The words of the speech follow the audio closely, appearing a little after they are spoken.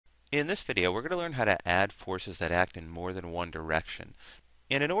In this video, we're going to learn how to add forces that act in more than one direction.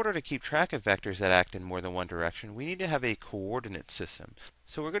 And in order to keep track of vectors that act in more than one direction, we need to have a coordinate system.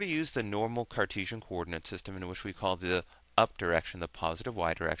 So we're going to use the normal Cartesian coordinate system, in which we call the up direction the positive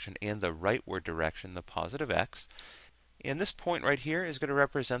y direction and the rightward direction the positive x. And this point right here is going to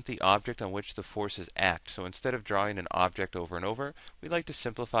represent the object on which the forces act. So instead of drawing an object over and over, we like to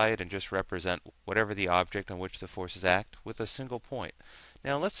simplify it and just represent whatever the object on which the forces act with a single point.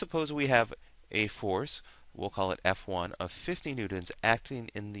 Now let's suppose we have a force, we'll call it F1, of 50 newtons acting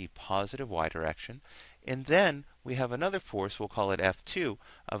in the positive y direction. And then we have another force, we'll call it F2,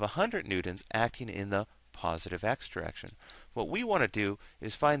 of 100 newtons acting in the positive x direction. What we want to do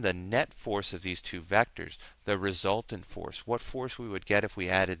is find the net force of these two vectors, the resultant force, what force we would get if we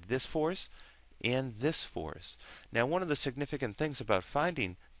added this force and this force. Now, one of the significant things about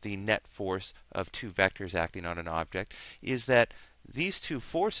finding the net force of two vectors acting on an object is that these two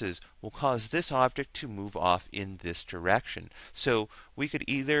forces will cause this object to move off in this direction. So we could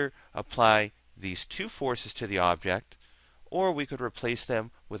either apply these two forces to the object, or we could replace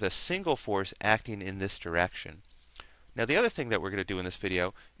them with a single force acting in this direction. Now, the other thing that we're going to do in this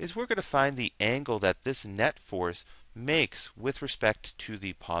video is we're going to find the angle that this net force makes with respect to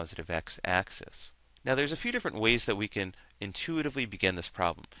the positive x-axis. Now, there's a few different ways that we can intuitively begin this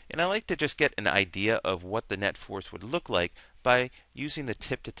problem. And I like to just get an idea of what the net force would look like by using the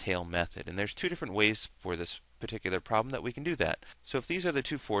tip-to-tail method. And there's two different ways for this particular problem that we can do that. So if these are the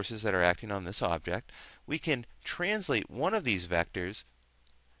two forces that are acting on this object, we can translate one of these vectors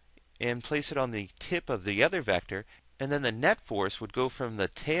and place it on the tip of the other vector, and then the net force would go from the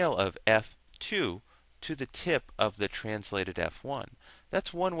tail of F2 to the tip of the translated F1.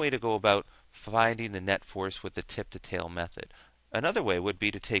 That's one way to go about finding the net force with the tip-to-tail method. Another way would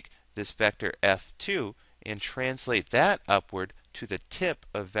be to take this vector F2 and translate that upward to the tip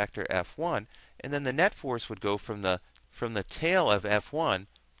of vector F1, and then the net force would go from the tail of F1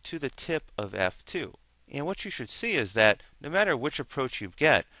 to the tip of F2. And what you should see is that no matter which approach you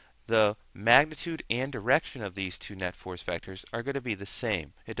get, the magnitude and direction of these two net force vectors are going to be the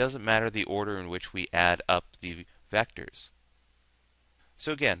same. It doesn't matter the order in which we add up the vectors.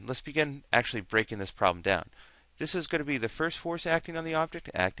 So again, let's begin actually breaking this problem down. This is going to be the first force acting on the object,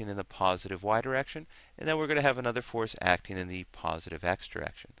 acting in the positive y direction, and then we're going to have another force acting in the positive x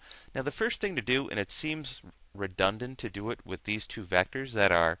direction. Now, the first thing to do, and it seems redundant to do it with these two vectors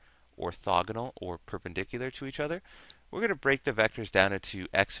that are orthogonal or perpendicular to each other, we're going to break the vectors down into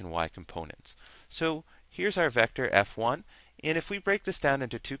x and y components. So here's our vector F1, and if we break this down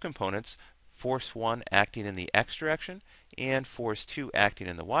into two components, force 1 acting in the x direction and force 2 acting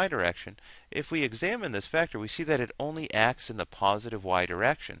in the y direction, if we examine this vector, we see that it only acts in the positive y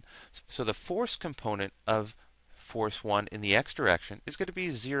direction. So the force component of force 1 in the x direction is going to be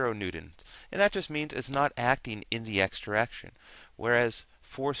 0 newtons. And that just means it's not acting in the x direction. Whereas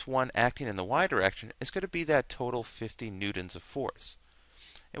force 1 acting in the y direction is going to be that total 50 newtons of force.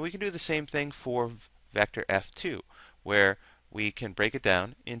 And we can do the same thing for vector F2, where we can break it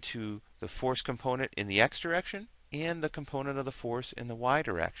down into the force component in the x direction and the component of the force in the y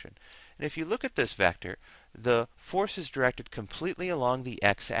direction. And if you look at this vector, the force is directed completely along the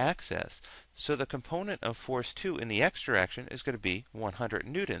x-axis. So the component of force 2 in the x direction is going to be 100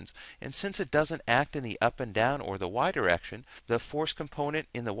 newtons. And since it doesn't act in the up and down or the y direction, the force component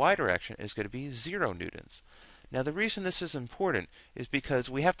in the y direction is going to be 0 newtons. Now, the reason this is important is because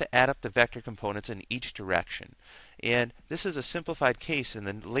we have to add up the vector components in each direction. And this is a simplified case. In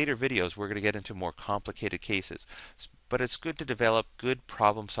the later videos, we're going to get into more complicated cases. But it's good to develop good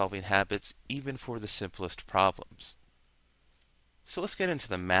problem-solving habits even for the simplest problems. So let's get into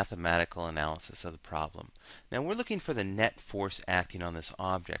the mathematical analysis of the problem. Now, we're looking for the net force acting on this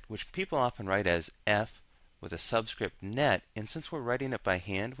object, which people often write as F with a subscript net, and since we're writing it by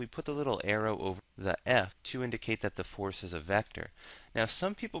hand, we put the little arrow over the F to indicate that the force is a vector. Now,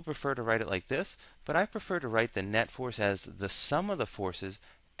 some people prefer to write it like this, but I prefer to write the net force as the sum of the forces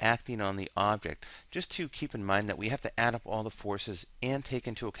acting on the object, just to keep in mind that we have to add up all the forces and take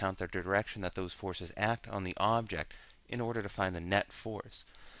into account the direction that those forces act on the object in order to find the net force.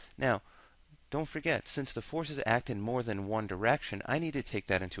 Now, don't forget, since the forces act in more than one direction, I need to take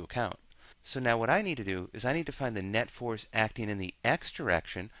that into account. So now what I need to do is I need to find the net force acting in the x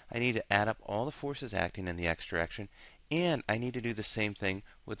direction. I need to add up all the forces acting in the x direction, and I need to do the same thing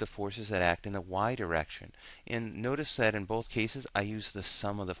with the forces that act in the y direction. And notice that in both cases I use the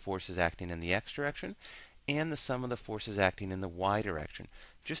sum of the forces acting in the x direction and the sum of the forces acting in the y direction,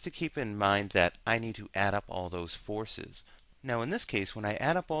 just to keep in mind that I need to add up all those forces. Now, in this case, when I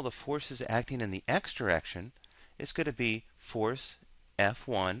add up all the forces acting in the x direction, it's going to be force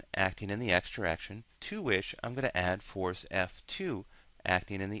F1 acting in the x direction, to which I'm going to add force F2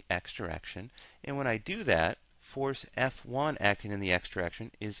 acting in the x direction. And when I do that, force F1 acting in the x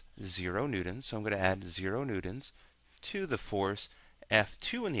direction is 0 newtons, so I'm going to add 0 newtons to the force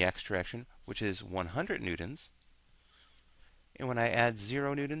F2 in the x direction, which is 100 newtons. And when I add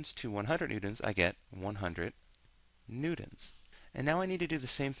 0 newtons to 100 newtons, I get 100 newtons. And now I need to do the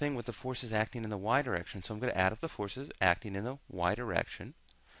same thing with the forces acting in the y direction. So I'm going to add up the forces acting in the y direction.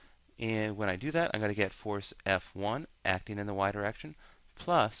 And when I do that, I'm going to get force F1 acting in the y direction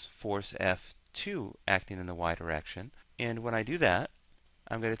plus force F2 acting in the y direction. And when I do that,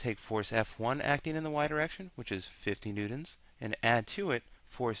 I'm going to take force F1 acting in the y direction, which is 50 newtons, and add to it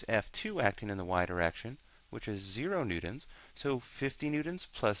force F2 acting in the y direction, which is 0 newtons. So 50 newtons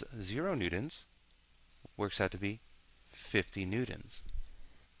plus 0 newtons works out to be 50 newtons.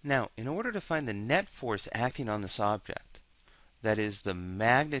 Now, in order to find the net force acting on this object, that is the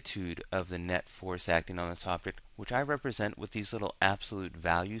magnitude of the net force acting on this object, which I represent with these little absolute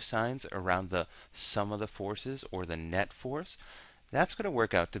value signs around the sum of the forces or the net force, that's going to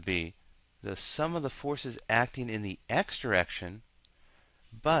work out to be the sum of the forces acting in the x direction,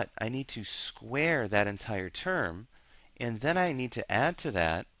 but I need to square that entire term, and then I need to add to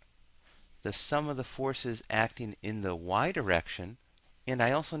that the sum of the forces acting in the y direction, and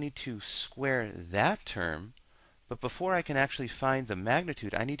I also need to square that term. But before I can actually find the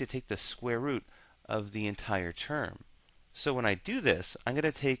magnitude, I need to take the square root of the entire term. So when I do this, I'm going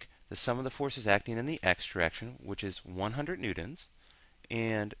to take the sum of the forces acting in the x direction, which is 100 newtons,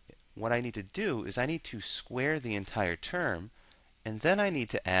 and what I need to do is I need to square the entire term, and then I need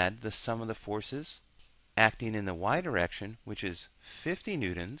to add the sum of the forces acting in the y direction, which is 50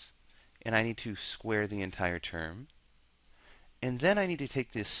 newtons, and I need to square the entire term. And then I need to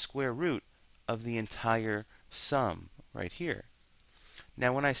take the square root of the entire sum right here.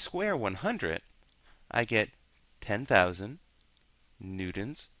 Now when I square 100, I get 10,000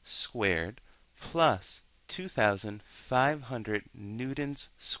 newtons squared plus 2,500 newtons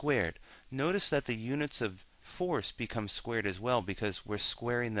squared. Notice that the units of force become squared as well because we're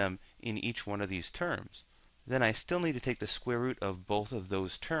squaring them in each one of these terms. Then I still need to take the square root of both of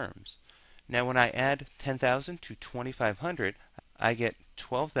those terms. Now when I add 10,000 to 2,500, I get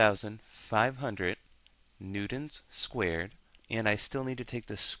 12,500 newtons squared, and I still need to take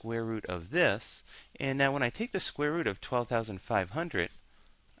the square root of this. And now when I take the square root of 12,500,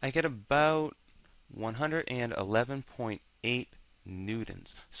 I get about 111.8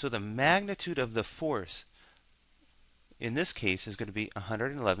 newtons. So the magnitude of the force in this case is going to be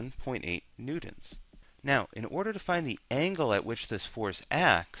 111.8 newtons. Now, in order to find the angle at which this force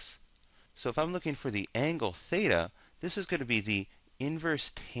acts, so if I'm looking for the angle theta, this is going to be the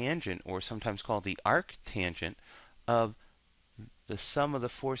inverse tangent, or sometimes called the arc tangent, of the sum of the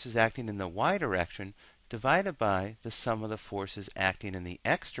forces acting in the y direction divided by the sum of the forces acting in the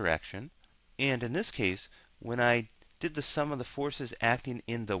x direction. And in this case, when I did the sum of the forces acting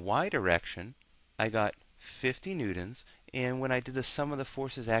in the y direction, I got 50 newtons. And when I did the sum of the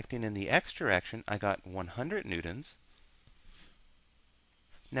forces acting in the x direction, I got 100 newtons.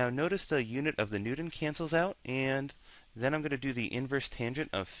 Now notice the unit of the newton cancels out, and then I'm going to do the inverse tangent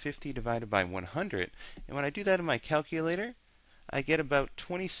of 50 divided by 100. And when I do that in my calculator, I get about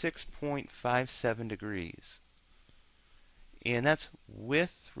 26.57 degrees. And that's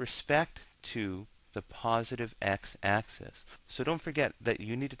with respect to the positive x-axis. So don't forget that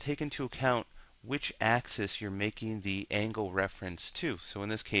you need to take into account which axis you're making the angle reference to. So in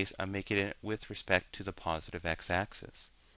this case, I'm making it with respect to the positive x-axis.